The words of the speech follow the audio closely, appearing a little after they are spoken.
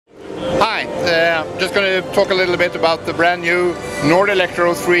just going to talk a little bit about the brand new Nord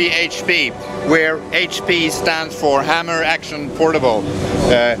Electro 3 HP, where HP stands for Hammer Action Portable.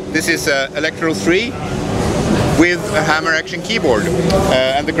 This is Electro 3 with a hammer action keyboard.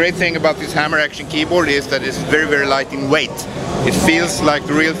 And the great thing about this hammer action keyboard is that it's very, very light in weight. It feels like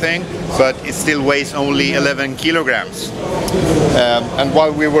the real thing, but it still weighs only 11 kilograms. And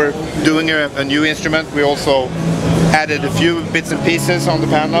while we were doing a new instrument, we also added a few bits and pieces on the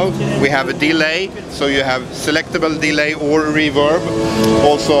panel. We have a delay, so you have selectable delay or reverb.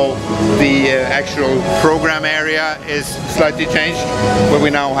 Also, the actual program area is slightly changed, where we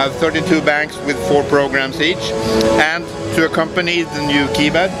now have 32 banks with 4 programs each. And to accompany the new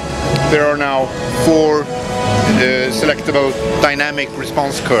keypad, there are now 4 selectable dynamic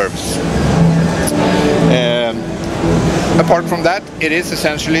response curves. Apart from that, it is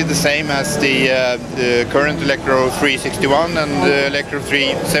essentially the same as the current Electro 361 and the Electro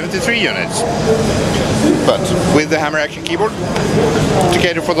 373 units, but with the hammer action keyboard to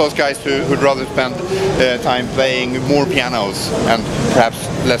cater for those guys who'd rather spend time playing more pianos and perhaps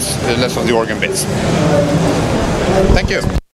less of the organ bits. Thank you.